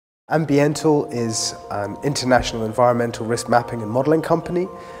Ambiental is an international environmental risk mapping and modelling company.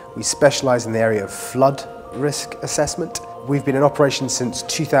 We specialise in the area of flood risk assessment. We've been in operation since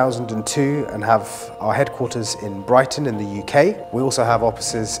 2002 and have our headquarters in Brighton in the UK. We also have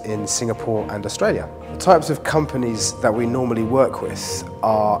offices in Singapore and Australia. The types of companies that we normally work with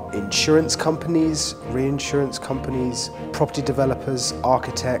are insurance companies, reinsurance companies, property developers,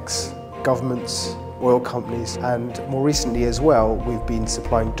 architects, governments, oil companies, and more recently as well, we've been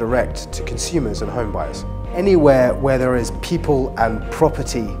supplying direct to consumers and home buyers. Anywhere where there is people and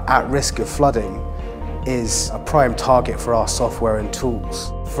property at risk of flooding is a prime target for our software and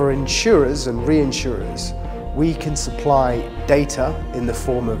tools. For insurers and reinsurers, we can supply data in the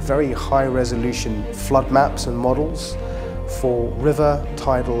form of very high-resolution flood maps and models for river,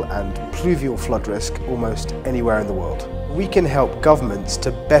 tidal and pluvial flood risk almost anywhere in the world. We can help governments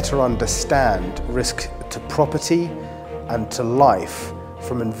to better understand risk to property and to life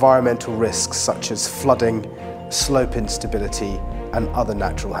from environmental risks such as flooding, slope instability and other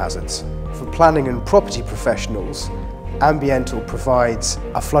natural hazards. For planning and property professionals, Ambiental provides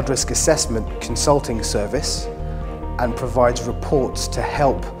a flood risk assessment consulting service and provides reports to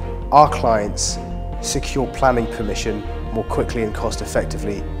help our clients secure planning permission more quickly and cost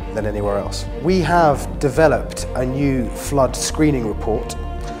effectively than anywhere else. We have developed a new flood screening report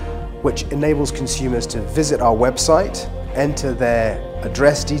which enables consumers to visit our website, enter their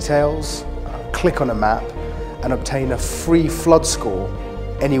address details, click on a map and obtain a free flood score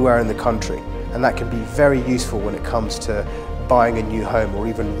anywhere in the country. And that can be very useful when it comes to buying a new home or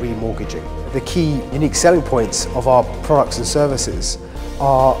even remortgaging. The key unique selling points of our products and services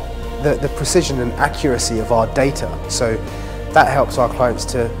are the precision and accuracy of our data. So that helps our clients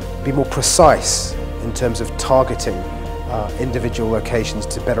to be more precise in terms of targeting individual locations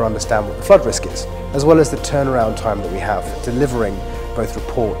to better understand what the flood risk is, as well as the turnaround time that we have, delivering both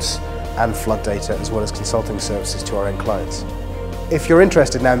reports and flood data as well as consulting services to our end clients. If you're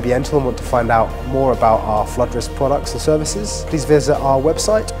interested in Ambiental and want to find out more about our flood risk products and services, please visit our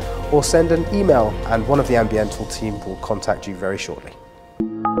website or send an email and one of the Ambiental team will contact you very shortly.